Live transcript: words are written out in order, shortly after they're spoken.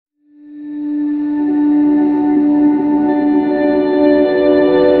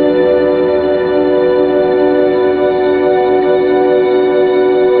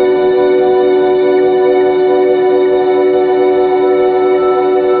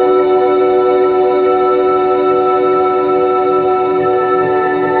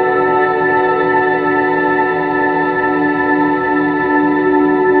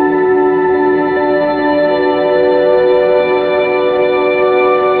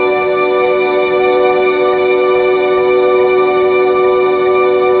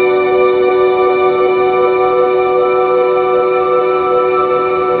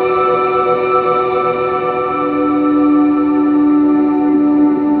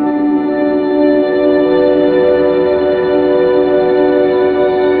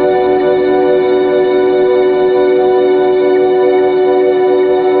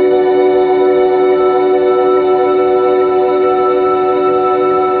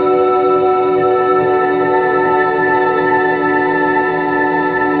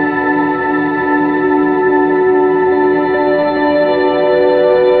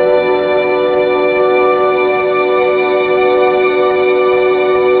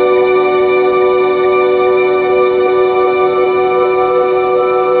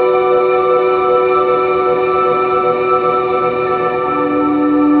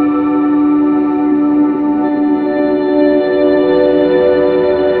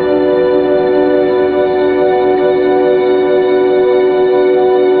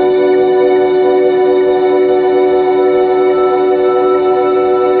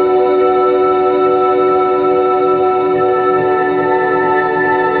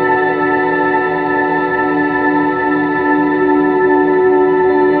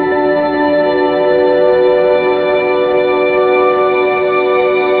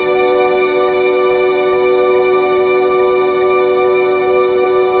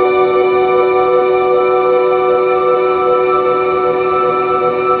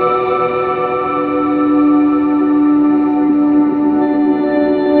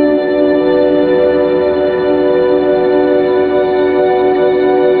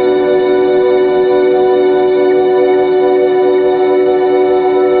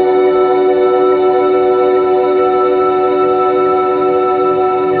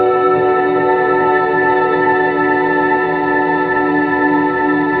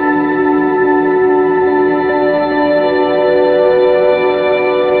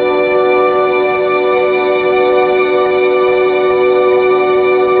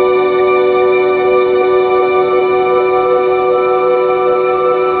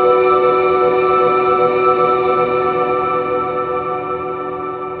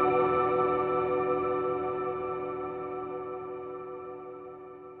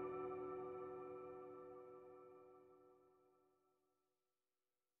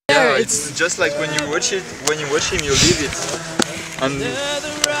it's just like when you watch him, you live it. And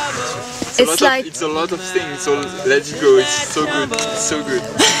it's a lot of things, so let it go, it's so good, it's so good.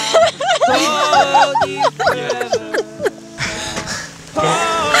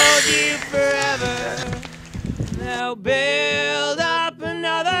 Hold you forever. Now build up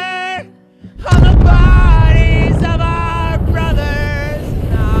another on the bodies of our brothers,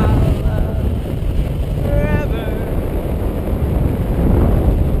 and I'll love you forever.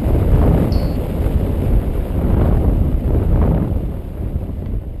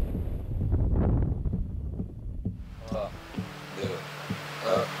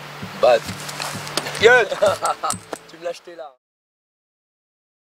 Bad. Good. Tu me l'as acheté là.